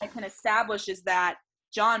only thing I can establish is that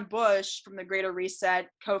John Bush from the Greater Reset,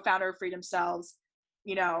 co-founder of Freedom Cells,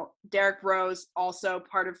 Derek Bros, also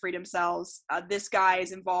part of Freedom Cells. This guy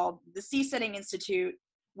is involved, the Seasetting Institute,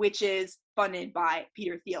 which is funded by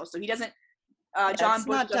Peter Thiel. So he doesn't, John it's Bush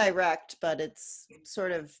not direct, but it's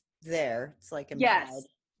sort of there. It's like implied.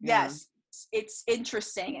 Yes. It's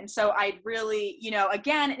interesting. And so I really,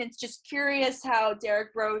 again, and it's just curious how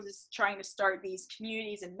Derek Bros is trying to start these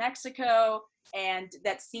communities in Mexico. And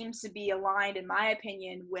that seems to be aligned, in my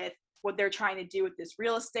opinion, with what they're trying to do with this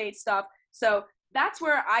real estate stuff. So that's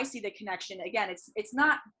where I see the connection. Again,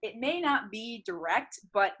 it may not be direct,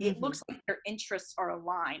 but it looks like their interests are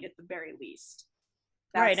aligned at the very least.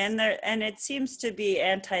 Right. And it seems to be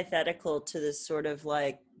antithetical to this sort of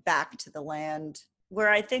like back to the land, where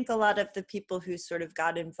I think a lot of the people who sort of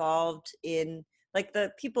got involved in, like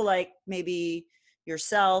the people like maybe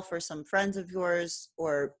yourself or some friends of yours,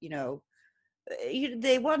 or,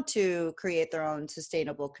 they want to create their own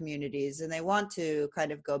sustainable communities, and they want to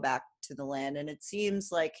kind of go back to the land. And it seems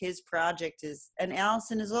like his project is, and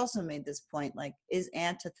Allison has also made this point, like is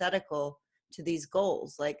antithetical to these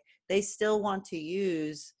goals. Like they still want to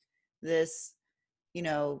use this,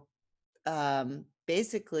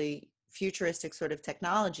 basically futuristic sort of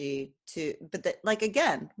technology but that, like,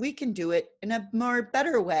 again, we can do it in a more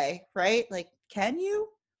better way, right? Like, can you?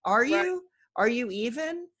 Are you? Are you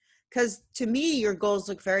even? Because to me, your goals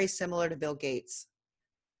look very similar to Bill Gates.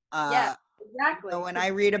 Yeah, exactly. When I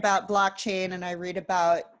read about blockchain and I read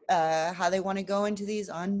about how they want to go into these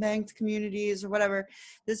unbanked communities or whatever,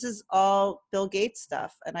 this is all Bill Gates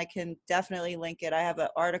stuff. And I can definitely link it. I have an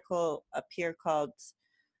article up here called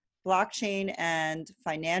Blockchain and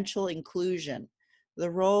Financial Inclusion: the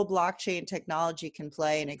role blockchain technology can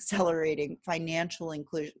play in accelerating financial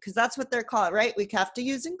inclusion. Because that's what they're called, right? We have to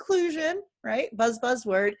use inclusion, right?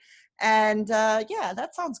 Buzzword. And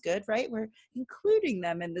that sounds good, right? We're including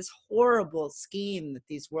them in this horrible scheme that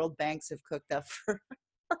these world banks have cooked up for,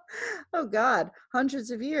 oh God, hundreds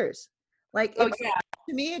of years. Like, to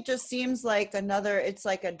me, it just seems like it's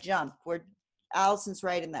like a jump. Allison's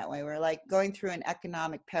right in that way. We're like going through an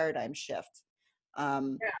economic paradigm shift.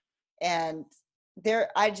 And I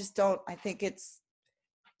think it's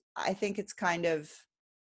kind of,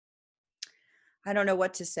 I don't know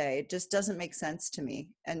what to say. It just doesn't make sense to me.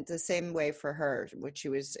 And the same way for her, which she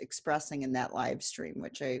was expressing in that live stream,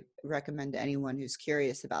 which I recommend to anyone who's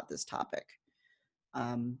curious about this topic.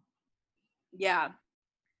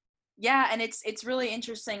 Yeah, and it's really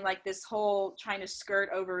interesting, like this whole trying to skirt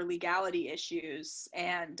over legality issues.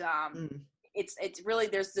 And it's really,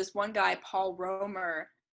 there's this one guy, Paul Romer,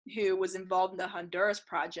 who was involved in the Honduras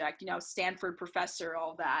project, Stanford professor,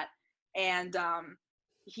 all that. And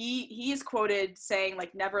he is quoted saying,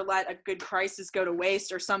 like, never let a good crisis go to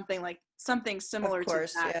waste, or something similar to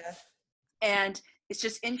that. Yeah. And it's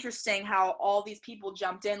just interesting how all these people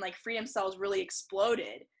jumped in, like Freedom Cells really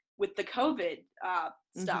exploded with the COVID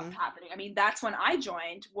stuff happening. I mean, that's when I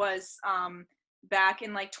joined, was back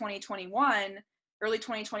in like 2021, early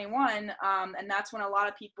 2021. And that's when a lot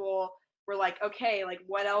of people we're like, okay, like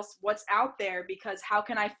what else, what's out there? Because how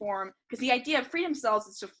can I form, because the idea of Freedom Cells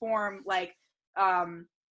is to form like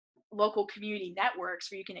local community networks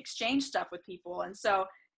where you can exchange stuff with people. And so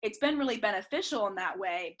it's been really beneficial in that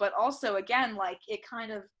way. But also, again, like it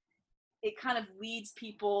kind of leads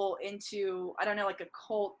people into, I don't know, like a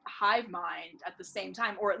cult hive mind at the same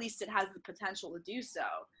time, or at least it has the potential to do so.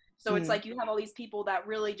 So it's like you have all these people that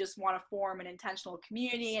really just want to form an intentional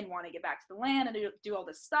community and want to get back to the land and do all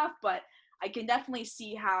this stuff. But I can definitely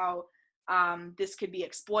see how this could be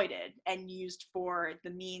exploited and used for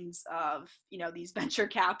the means of, you know, these venture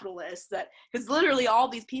capitalists, that, because literally all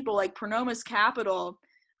these people like Pronomus Capital,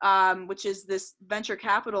 which is this venture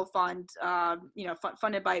capital fund, you know,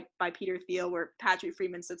 funded by Peter Thiel, where Patrick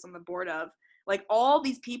Friedman sits on the board of. Like all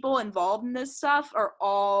these people involved in this stuff are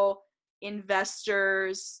all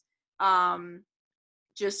investors,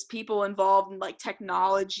 just people involved in like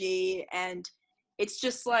technology, and it's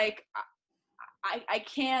just like I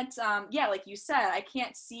can't, yeah, like you said, I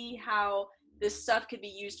can't see how this stuff could be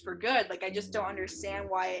used for good. Like I just don't understand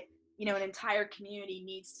why, you know, an entire community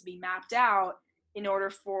needs to be mapped out in order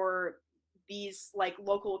for these like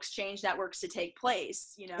local exchange networks to take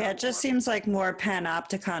place, you know. Yeah, it just seems like more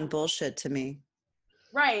panopticon bullshit to me.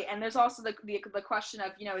 Right. And there's also the question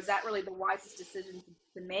of, you know, is that really the wisest decision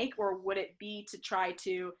to make, or would it be to try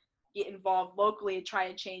to get involved locally and try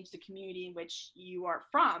and change the community in which you are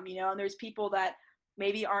from, you know? And there's people that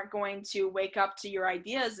maybe aren't going to wake up to your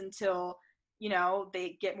ideas until, you know,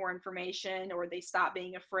 they get more information or they stop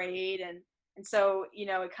being afraid. And so, you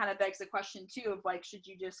know, it kind of begs the question too of like, should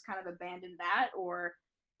you just kind of abandon that, or,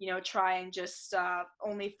 you know, try and just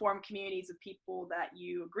only form communities of people that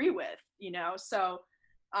you agree with, you know? So,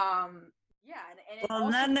 yeah. And well,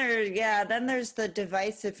 also, then there's the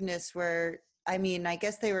divisiveness where, I mean, I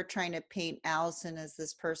guess they were trying to paint Allison as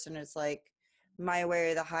this person as like my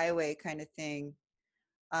way or the highway kind of thing.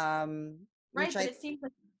 Right, but it seems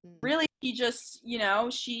like really she just, you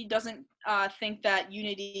know, she doesn't think that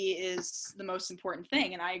unity is the most important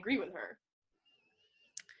thing, and I agree with her.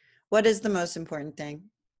 What is the most important thing?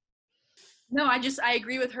 No, I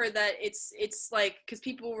agree with her that it's like, because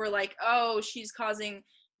people were like, oh, she's causing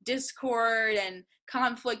discord and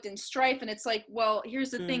conflict and strife, and it's like, well, here's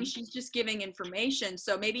the thing, she's just giving information,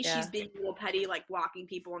 so maybe she's being a little petty, like blocking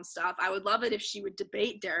people and stuff. I would love it if she would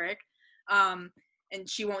debate Derek, and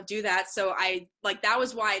she won't do that. So I like, that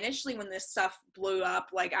was why initially when this stuff blew up,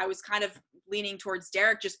 like I was kind of leaning towards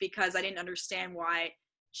Derek, just because I didn't understand why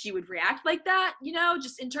she would react like that, you know,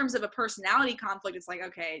 just in terms of a personality conflict. It's like,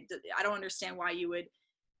 okay, I don't understand why you would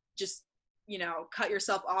just, you know, cut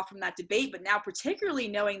yourself off from that debate. But now, particularly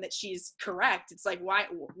knowing that she's correct, it's like, why,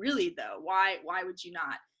 really though, why would you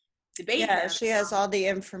not debate? Yeah, she has all the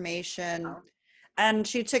information, and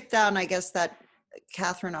she took down, I guess, that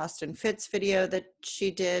Catherine Austin Fitts video that they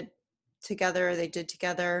did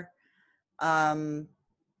together.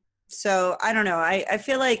 So I don't know. I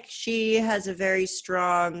feel like she has a very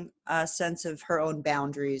strong sense of her own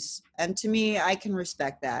boundaries. And to me, I can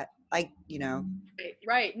respect that. You know.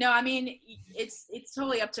 Right. No, I mean, it's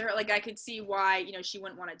totally up to her. Like I could see why, you know, she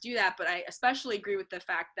wouldn't want to do that. But I especially agree with the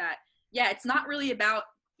fact that, yeah, it's not really about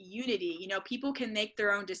unity. You know, people can make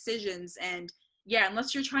their own decisions, and yeah,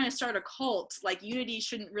 unless you're trying to start a cult, like unity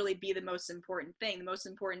shouldn't really be the most important thing. The most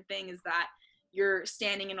important thing is that you're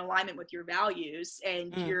standing in alignment with your values,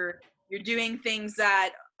 and you're doing things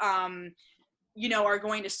that you know, are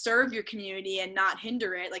going to serve your community and not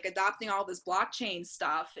hinder it. Like adopting all this blockchain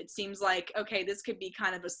stuff, it seems like, okay, this could be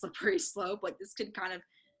kind of a slippery slope. Like this could kind of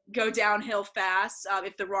go downhill fast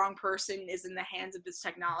if the wrong person is in the hands of this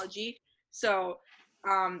technology. So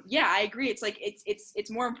yeah, I agree. It's like it's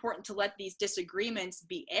more important to let these disagreements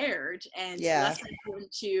be aired, and less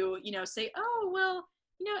important to, you know, say, oh well,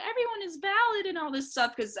 you know, everyone is valid and all this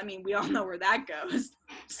stuff, because I mean, we all know where that goes.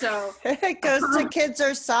 So it goes to kids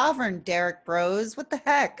are sovereign, Derek Bros. What the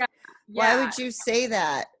heck? Yeah. Why would you say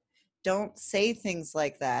that? Don't say things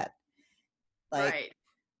like that. Like,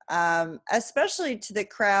 especially to the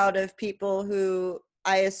crowd of people who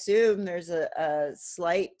I assume there's a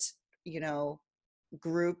slight, you know,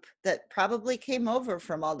 group that probably came over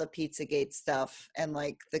from all the Pizzagate stuff and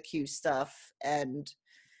like the Q stuff, and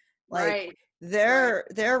like their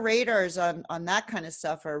radars on that kind of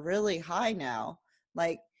stuff are really high now.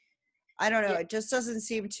 Like, I don't know, it just doesn't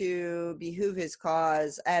seem to behoove his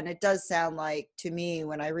cause. And it does sound like, to me,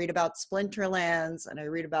 when I read about Splinterlands and I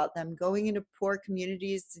read about them going into poor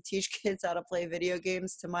communities to teach kids how to play video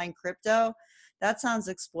games to mine crypto, that sounds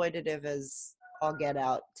exploitative as all get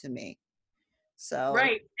out to me. So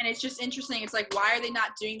right. And it's just interesting. It's like, why are they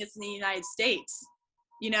not doing this in the United States?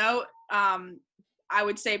 You know, I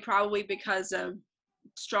would say probably because of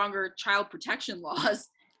stronger child protection laws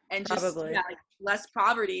and just Probably. like less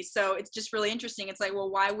poverty. So it's just really interesting. It's like, well,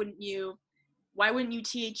 why wouldn't you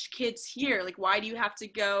teach kids here? Like, why do you have to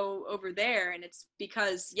go over there? And it's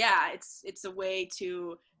because, it's a way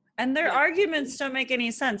to. And their arguments don't make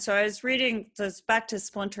any sense. So I was reading this, back to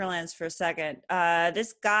Splinterlands for a second.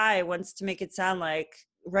 This guy wants to make it sound like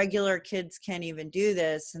regular kids can't even do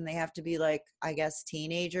this, and they have to be like, I guess,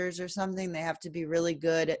 teenagers or something. They have to be really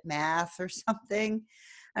good at math or something.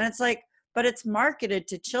 And it's like, but it's marketed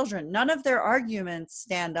to children. None of their arguments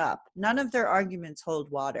stand up. None of their arguments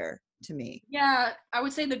hold water to me. Yeah, I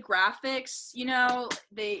would say the graphics,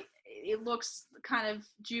 it looks kind of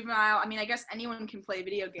juvenile. I mean, I guess anyone can play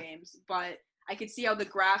video games, but I could see how the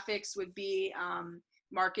graphics would be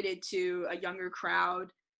marketed to a younger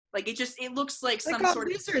crowd. Like it looks like some all sort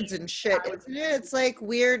of wizards and shit, isn't it? It's like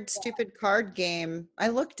weird, stupid card game. I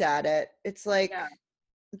looked at it. It's like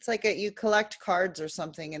it's like you collect cards or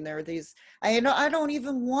something, and there are these. I don't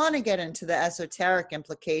even want to get into the esoteric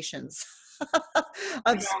implications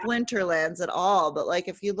of Splinterlands at all. But like,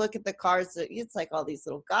 if you look at the cards, it's like all these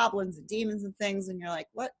little goblins and demons and things, and you're like,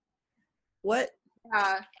 what?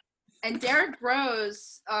 And Derrick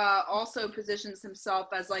Rose also positions himself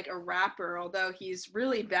as like a rapper, although he's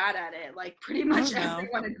really bad at it. Like pretty much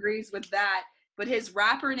everyone agrees with that. But his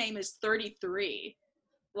rapper name is 33.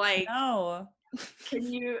 Like, no. Can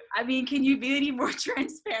you be any more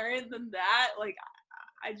transparent than that? Like,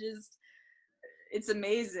 it's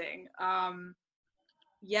amazing. I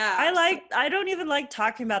don't even like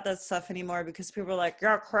talking about that stuff anymore because people are like,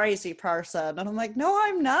 you're a crazy person. And I'm like, no,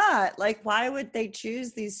 I'm not. Like, why would they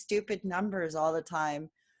choose these stupid numbers all the time?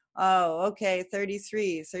 Oh, okay,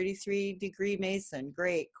 33 degree Mason.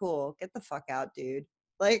 Great, cool. Get the fuck out, dude.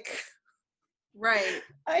 Like, right.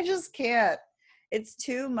 I just can't. It's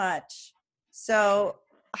too much. So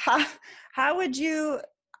how would you,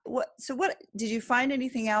 what did you find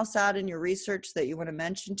anything else out in your research that you want to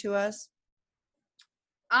mention to us?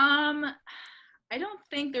 I don't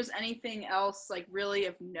think there's anything else like really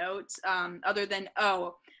of note, other than,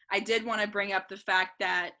 I did want to bring up the fact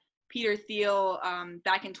that Peter Thiel,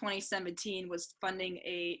 back in 2017 was funding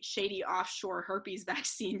a shady offshore herpes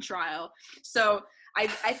vaccine trial. So I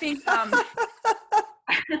think,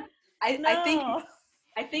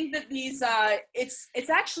 I think that these, it's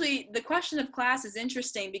actually, the question of class is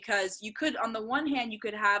interesting because you could, on the one hand, you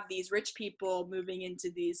could have these rich people moving into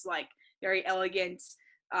these like very elegant,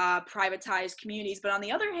 privatized communities. But on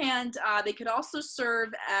the other hand, they could also serve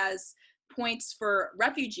as points for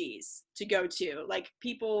refugees to go to, like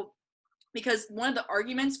people, because one of the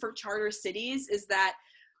arguments for charter cities is that,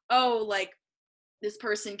 like this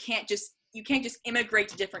person you can't just immigrate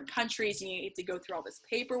to different countries. You have to go through all this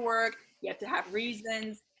paperwork. You have to have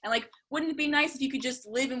reasons. And like, wouldn't it be nice if you could just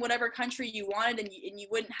live in whatever country you wanted and you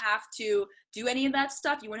wouldn't have to do any of that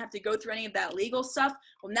stuff? You wouldn't have to go through any of that legal stuff.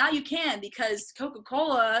 Well, now you can, because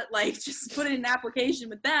Coca-Cola, like, just put in an application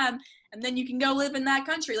with them, and then you can go live in that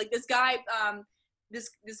country. Like this guy,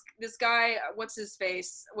 this guy, what's his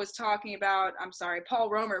face, was talking about, Paul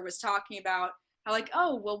Romer was talking about how like,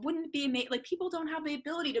 wouldn't it be amazing? Like, people don't have the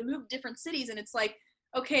ability to move to different cities. And it's like,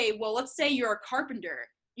 okay, well, let's say you're a carpenter.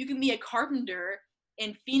 You can be a carpenter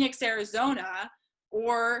in Phoenix, Arizona,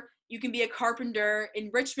 or you can be a carpenter in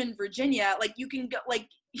Richmond, Virginia. Like, you can go, like,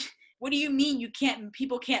 what do you mean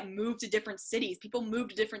people can't move to different cities? People move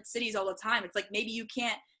to different cities all the time. It's like, maybe you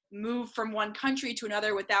can't move from one country to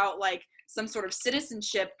another without like some sort of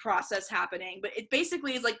citizenship process happening. But it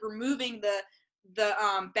basically is like removing the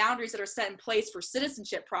boundaries that are set in place for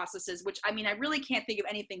citizenship processes, which, I mean, I really can't think of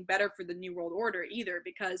anything better for the New World Order either,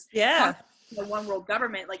 because the one world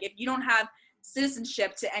government, like if you don't have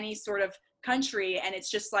citizenship to any sort of country and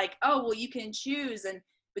it's just like, you can choose and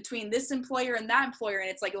between this employer and that employer, and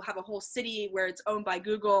it's like you'll have a whole city where it's owned by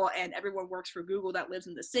Google and everyone works for Google that lives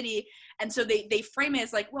in the city. And so they frame it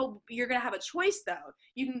as like, well, you're gonna have a choice though.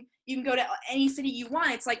 You can go to any city you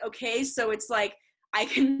want. It's like, okay, so it's like I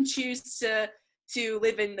can choose to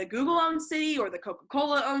live in the Google-owned city or the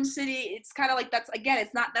Coca-Cola-owned city. It's kind of like, that's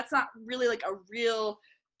not really like a real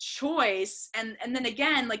choice. And then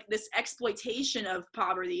again, like this exploitation of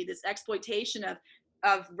poverty, this exploitation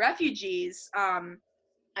of refugees,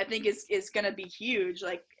 I think is going to be huge.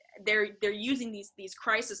 Like they're using these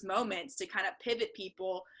crisis moments to kind of pivot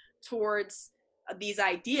people towards these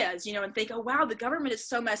ideas, and think, oh wow, the government is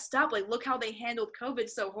so messed up. Like, look how they handled COVID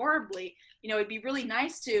so horribly. It'd be really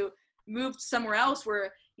nice to move somewhere else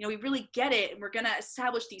where, we really get it. And we're going to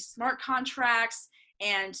establish these smart contracts,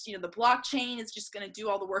 and, the blockchain is just going to do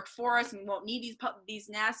all the work for us. And we won't need these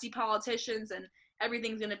nasty politicians. And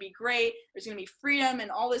everything's going to be great. There's going to be freedom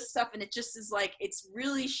and all this stuff. And it just is like, it's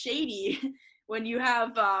really shady when you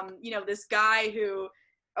have, this guy who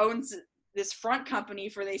owns this front company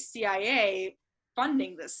for the CIA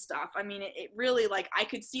funding this stuff. I mean, it really, like, I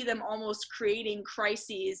could see them almost creating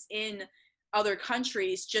crises in other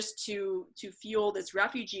countries just to fuel this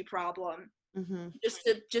refugee problem. Mm-hmm.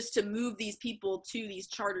 just to move these people to these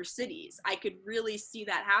charter cities. I could really see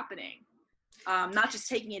that happening. Not just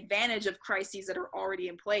taking advantage of crises that are already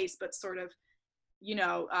in place, but sort of,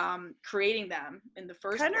 creating them in the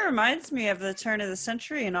first Kind of reminds me of the turn of the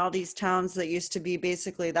century and all these towns that used to be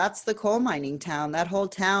basically, that's the coal mining town. That whole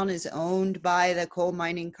town is owned by the coal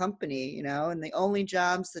mining company, and the only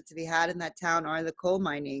jobs that to be had in that town are the coal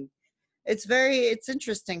mining. It's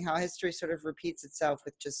interesting how history sort of repeats itself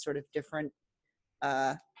with just sort of different,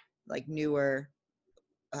 like newer,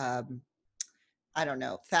 I don't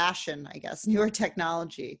know, fashion, I guess, newer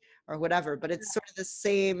technology or whatever, but it's sort of the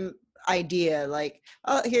same idea, like,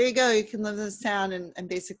 oh, here you go, you can live in this town and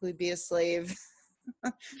basically be a slave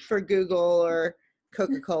for Google or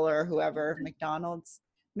Coca-Cola or whoever, McDonald's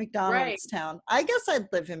Right. town. I guess I'd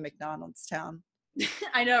live in McDonald's town.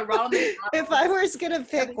 I know, Ronald McDonald. If I was gonna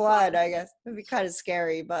pick one, I guess it'd be kind of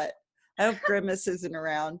scary, but I hope Grimace isn't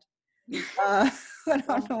around. I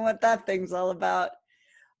don't know what that thing's all about.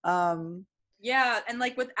 Yeah, and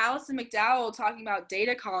like with Alison McDowell talking about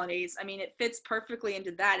data colonies, I mean, it fits perfectly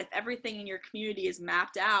into that. If everything in your community is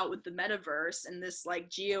mapped out with the metaverse and this like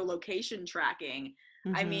geolocation tracking,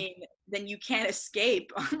 I mean, then you can't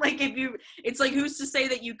escape. Like it's like, who's to say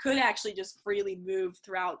that you could actually just freely move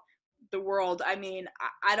throughout the world? I mean,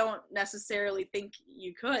 I don't necessarily think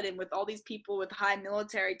you could. And with all these people with high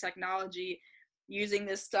military technology using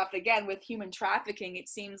this stuff, again, with human trafficking, it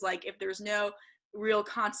seems like if there's no real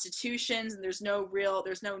constitutions and there's no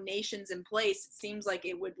nations in place, it seems like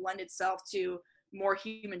it would lend itself to more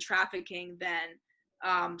human trafficking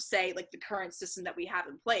than say like the current system that we have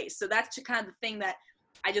in place. So that's kind of the thing that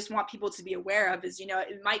I just want people to be aware of is,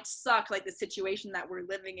 it might suck like the situation that we're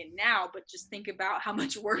living in now, but just think about how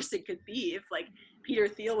much worse it could be if like Peter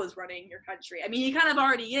Thiel was running your country. I mean, he kind of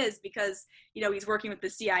already is because, he's working with the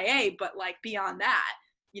CIA, but like beyond that,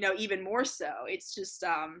 even more so. It's just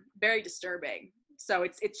very disturbing. So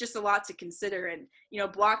it's just a lot to consider. And,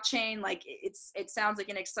 blockchain, like it sounds like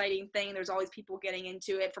an exciting thing. There's always people getting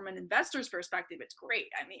into it. From an investor's perspective, it's great.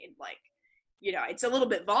 I mean, like, it's a little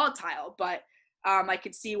bit volatile, but I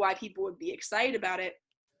could see why people would be excited about it.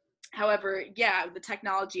 However, yeah, the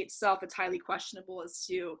technology itself, it's highly questionable as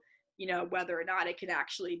to, whether or not it could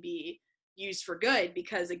actually be used for good.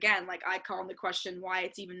 Because again, like I call into question why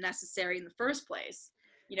it's even necessary in the first place.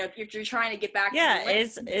 If you're trying to get back yeah, to the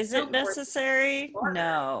land, is it necessary?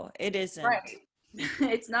 No, it isn't. Right.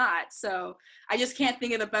 It's not. So I just can't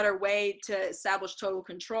think of a better way to establish total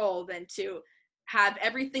control than to have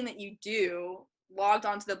everything that you do logged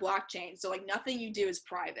onto the blockchain. So like nothing you do is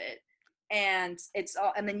private, and it's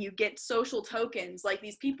all, and then you get social tokens. Like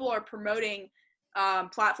these people are promoting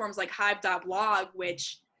platforms like Hive.blog,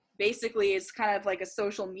 which basically is kind of like a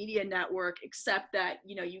social media network, except that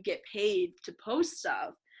you get paid to post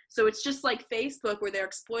stuff. So it's just like Facebook where they're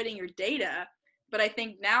exploiting your data. But I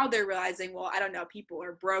think now they're realizing, well, I don't know, people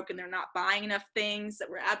are broke and they're not buying enough things that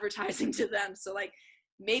we're advertising to them. So like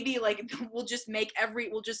maybe like we'll just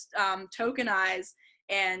tokenize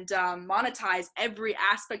and monetize every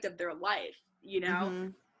aspect of their life,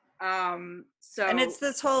 so, and it's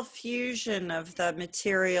this whole fusion of the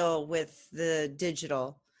material with the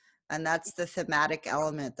digital, and that's the thematic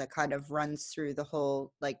element that kind of runs through the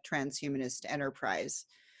whole like transhumanist enterprise.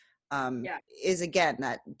 Is again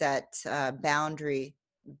that boundary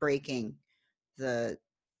breaking, the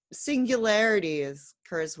singularity, as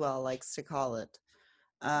Kurzweil likes to call it.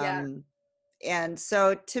 And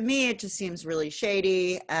so to me, it just seems really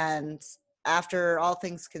shady. And after all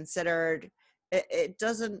things considered, it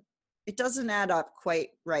doesn't add up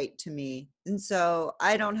quite right to me. And so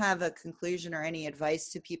I don't have a conclusion or any advice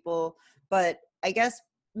to people, but I guess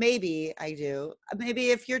maybe I do.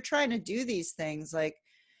 Maybe if you're trying to do these things, like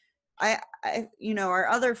I our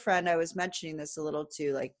other friend, I was mentioning this a little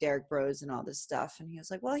to, like Derek Bros and all this stuff. And he was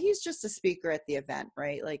like, well, he's just a speaker at the event,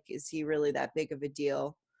 right? Like, is he really that big of a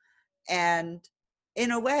deal? And in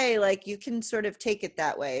a way, like you can sort of take it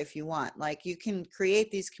that way if you want. Like you can create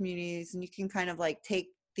these communities and you can kind of like take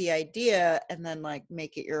the idea and then like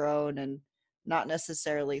make it your own and not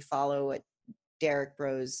necessarily follow what Derek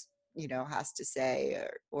Bros, has to say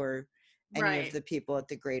or any of the people at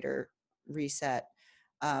the Greater Reset.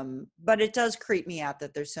 But it does creep me out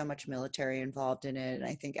that there's so much military involved in it. And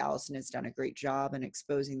I think Allison has done a great job in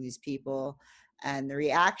exposing these people. and the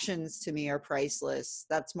reactions to me are priceless.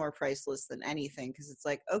 That's more priceless than anything, because it's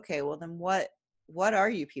like, okay, well then what are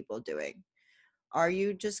you people doing? Are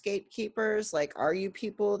you just gatekeepers? Like, are you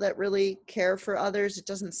people that really care for others? It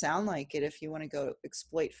doesn't sound like it if you want to go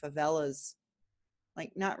exploit favelas.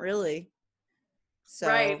 Like, not really.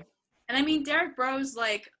 Right. So, And I mean, Derek Bros,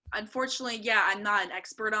 like, unfortunately, yeah, I'm not an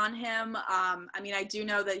expert on him. I mean, I do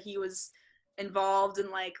know that he was involved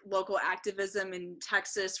in like local activism in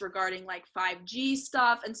Texas regarding like 5G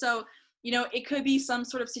stuff. And so, you know, it could be some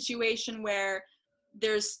sort of situation where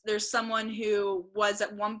there's someone who was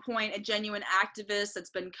at one point a genuine activist that's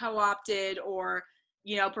been co-opted, or,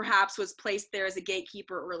 you know, perhaps was placed there as a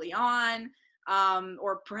gatekeeper early on,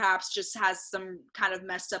 or perhaps just has some kind of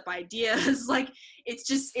messed up ideas. Like,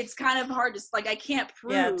 it's kind of hard to, like, I can't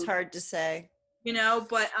yeah, it's prove, hard to say. you know,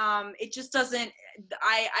 but it just doesn't,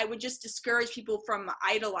 I would just discourage people from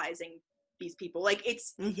idolizing these people. Like,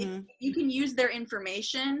 Mm-hmm. you can use their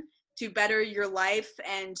information to better your life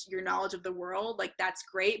and your knowledge of the world, like, that's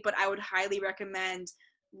great, but I would highly recommend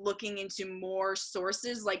looking into more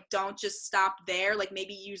sources. Like, don't just stop there. Like,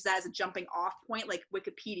 maybe use that as a jumping off point, like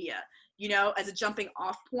Wikipedia, you know, as a jumping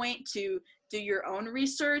off point to do your own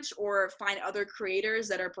research, or find other creators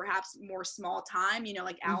that are perhaps more small time, you know,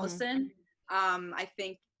 like Mm-hmm. Allison. I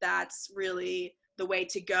think that's really the way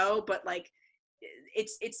to go. But like, it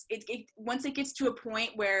once it gets to a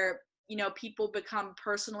point where, you know, people become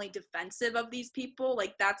personally defensive of these people,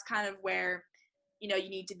 like, that's kind of where, you know, you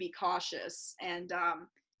need to be cautious and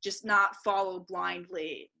just not follow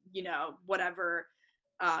blindly, you know, whatever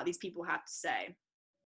these people have to say.